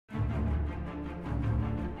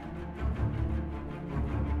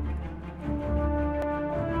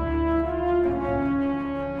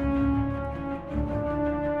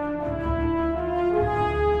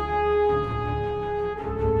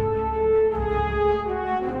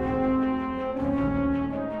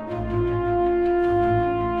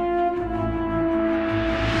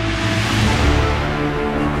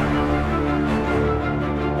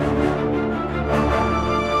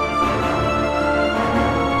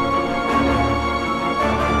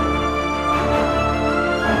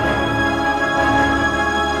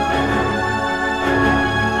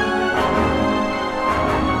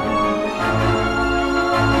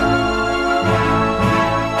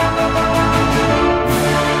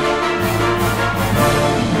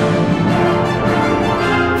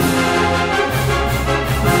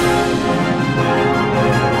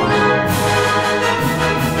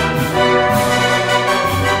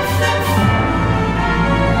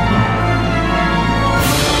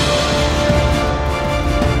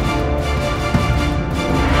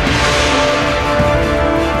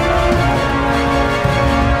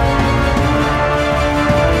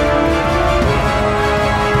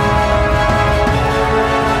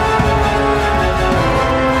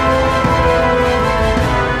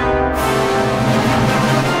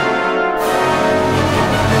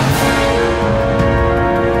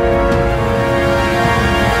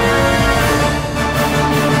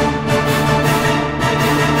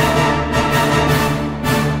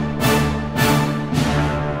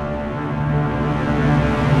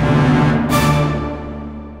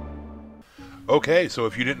Okay, so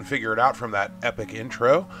if you didn't figure it out from that epic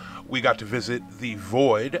intro, we got to visit the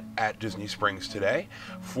Void at Disney Springs today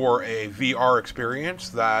for a VR experience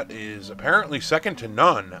that is apparently second to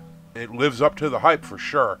none. It lives up to the hype for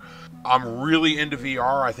sure. I'm really into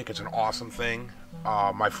VR. I think it's an awesome thing.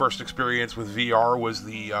 My first experience with VR was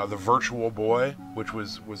the Virtual Boy, which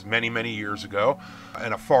was many years ago,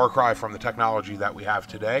 and a far cry from the technology that we have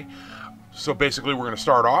today. So basically, we're going to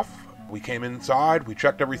start off. We came inside, we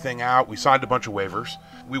checked everything out, we signed a bunch of waivers.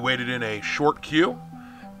 We waited in a short queue,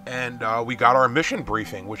 and we got our mission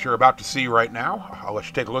briefing, which you're about to see right now. I'll let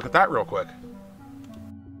you take a look at that real quick.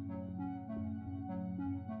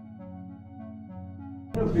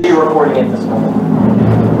 Video recording at this moment.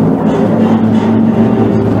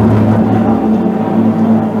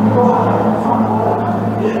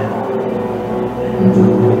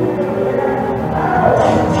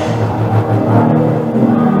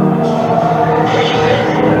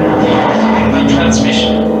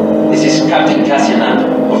 Transmission. This is Captain Cassianan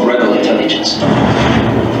of Rebel Intelligence.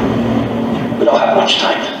 We don't have much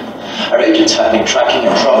time. Our agents have been tracking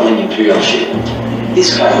a troubling Imperial ship.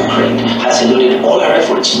 This cargo crate has eluded all our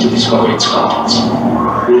efforts to discover its contents.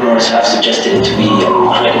 Rumors have suggested it to be an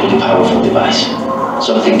incredibly powerful device,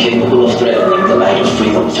 something capable of threatening the light of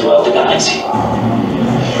freedom throughout the galaxy.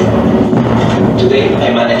 Today,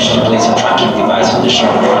 I managed to place a tracking device on the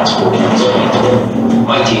Sherman transport in this fleet.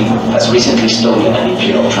 My team has recently stolen an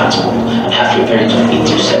Imperial transport and have prepared to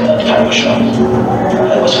intercept that cargo shuttle.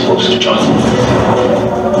 I was supposed to join them.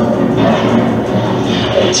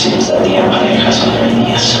 But it seems that the Empire has other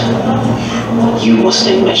ideas. You must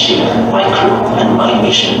take my ship, my crew, and my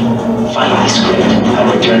mission. Find this crate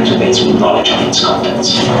and return to base with knowledge of its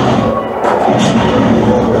contents.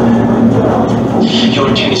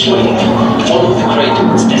 Your team is waiting. Follow the crate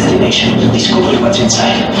to its destination, discover what's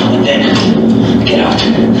inside, and then get out.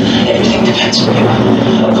 Everything depends on you.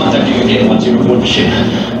 I'll contact you again once you report the ship.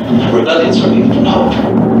 Rebellions are built on hope,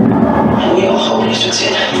 and we all hope you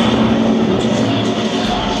succeed.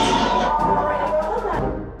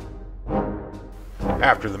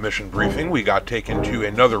 After the mission briefing, we got taken to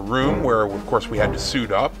another room where, of course, we had to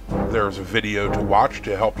suit up. There's a video to watch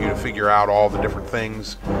to help you to figure out all the different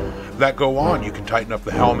things that go on. You can tighten up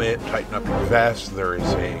the helmet, tighten up your vest. There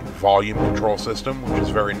is a volume control system, which is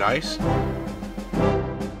very nice.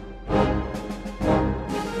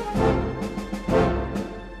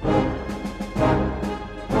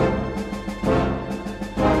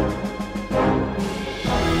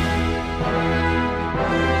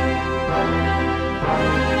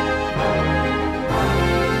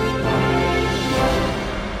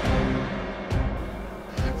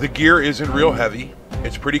 The gear isn't real heavy.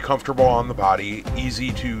 It's pretty comfortable on the body,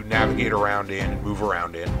 easy to navigate around in and move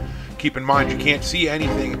around in. Keep in mind you can't see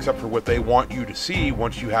anything except for what they want you to see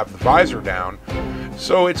once you have the visor down.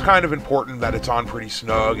 So it's kind of important that it's on pretty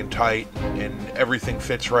snug and tight and everything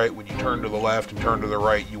fits right. When you turn to the left and turn to the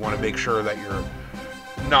right, you want to make sure that you're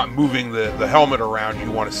not moving the helmet around.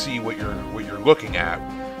 You want to see what you're looking at.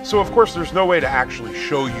 So of course there's no way to actually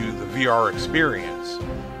show you the VR experience.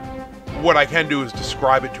 What I can do is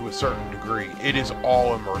describe it to a certain degree. It is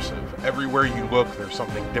all immersive. Everywhere you look, there's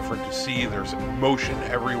something different to see. There's motion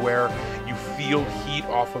everywhere. You feel heat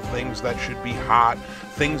off of things that should be hot.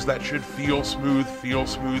 Things that should feel smooth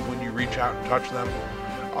when you reach out and touch them.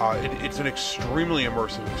 It's an extremely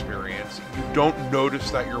immersive experience. You don't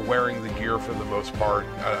notice that you're wearing the gear for the most part.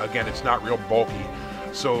 Again, it's not real bulky.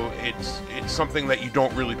 So it's something that you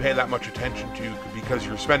don't really pay that much attention to because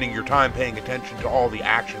you're spending your time paying attention to all the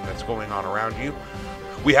action that's going on around you.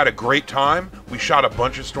 We had a great time. We shot a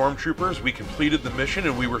bunch of stormtroopers. We completed the mission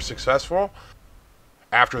and we were successful.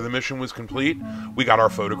 After the mission was complete, we got our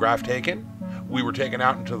photograph taken. We were taken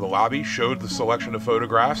out into the lobby, showed the selection of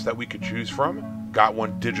photographs that we could choose from, got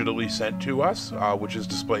one digitally sent to us, which is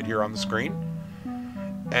displayed here on the screen.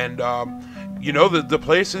 And, you know, the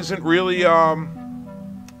place isn't really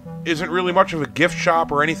much of a gift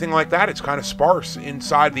shop or anything like that. It's kind of sparse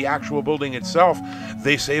inside the actual building itself.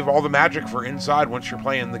 They save all the magic for inside once you're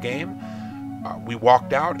playing the game. We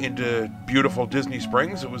walked out into beautiful Disney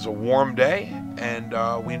Springs. It was a warm day, and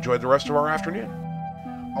we enjoyed the rest of our afternoon.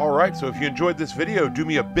 Alright, so if you enjoyed this video, do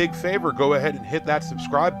me a big favor, go ahead and hit that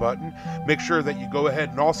subscribe button. Make sure that you go ahead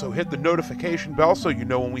and also hit the notification bell so you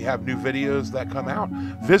know when we have new videos that come out.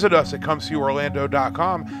 Visit us at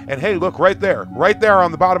ComeSeeOrlando.com, and hey, look right there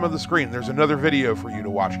on the bottom of the screen, there's another video for you to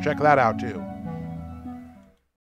watch. Check that out too.